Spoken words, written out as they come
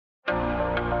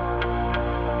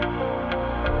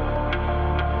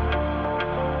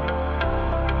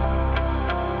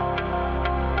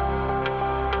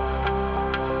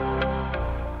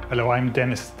Hello, I'm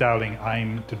Denis Dowling.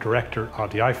 I'm the director of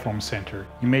the I-Form Centre.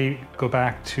 You may go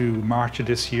back to March of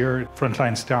this year.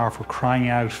 Frontline staff were crying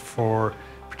out for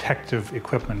protective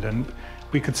equipment, and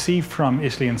we could see from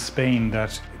Italy and Spain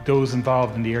that those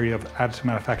involved in the area of additive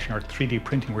manufacturing or 3D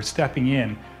printing were stepping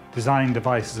in, designing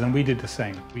devices, and we did the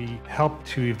same. We helped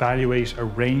to evaluate a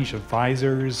range of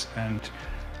visors and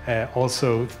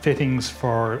also fittings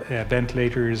for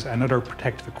ventilators and other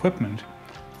protective equipment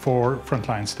for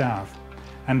frontline staff.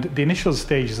 And the initial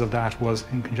stages of that was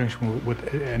in conjunction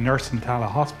with a nurse in Tala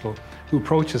Hospital who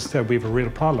approached us and said, we have a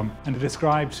real problem, and they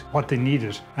described what they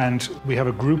needed. And we have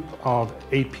a group of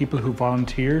 8 people who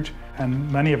volunteered, and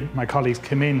many of my colleagues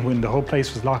came in when the whole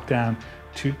place was locked down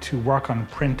to work on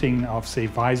printing of, say,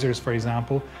 visors, for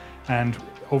example. And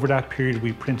over that period,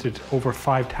 we printed over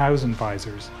 5,000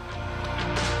 visors.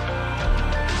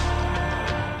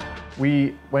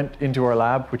 We went into our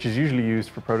lab, which is usually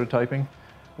used for prototyping.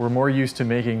 We're more used to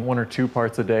making 1 or 2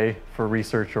 parts a day for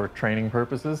research or training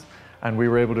purposes, and we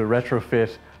were able to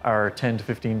retrofit our 10 to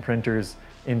 15 printers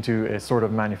into a sort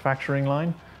of manufacturing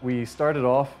line. We started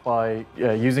off by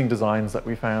using designs that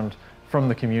we found from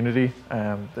the community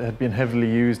that had been heavily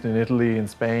used in Italy and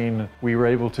Spain. We were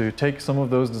able to take some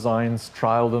of those designs,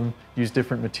 trial them, use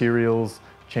different materials,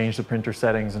 change the printer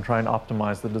settings, and try and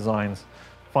optimize the designs.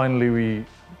 Finally, we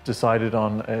decided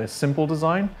on a simple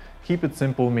design. Keep it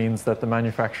simple means that the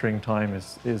manufacturing time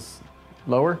is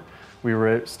lower. We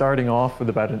were starting off with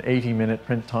about an 80-minute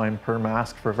print time per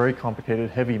mask for a very complicated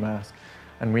heavy mask,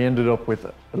 and we ended up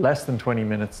with less than 20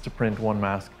 minutes to print 1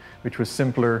 mask, which was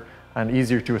simpler and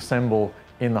easier to assemble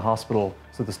in the hospital,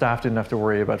 so the staff didn't have to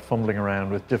worry about fumbling around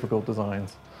with difficult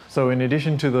designs. So in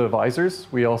addition to the visors,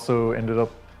 we also ended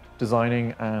up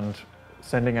designing and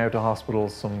sending out to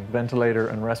hospitals some ventilator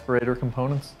and respirator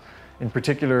components. In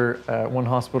particular, one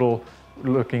hospital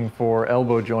looking for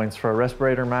elbow joints for a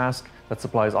respirator mask that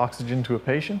supplies oxygen to a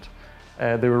patient.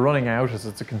 They were running out as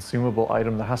it's a consumable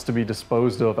item that has to be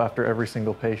disposed of after every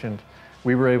single patient.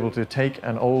 We were able to take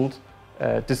an old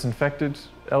disinfected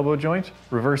elbow joint,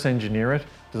 reverse engineer it,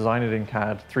 design it in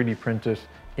CAD, 3D print it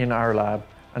in our lab,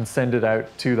 and send it out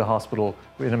to the hospital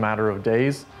in a matter of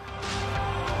days.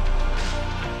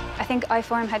 I think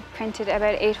I-Form had printed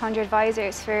about 800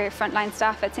 visors for frontline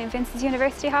staff at St Vincent's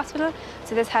University Hospital,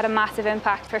 so this had a massive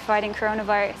impact for fighting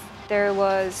coronavirus. There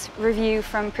was review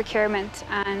from procurement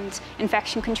and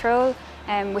infection control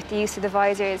with the use of the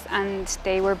visors, and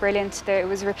they were brilliant. It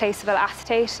was replaceable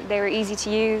acetate, they were easy to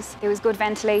use, there was good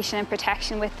ventilation and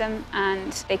protection with them,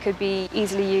 and they could be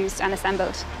easily used and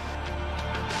assembled.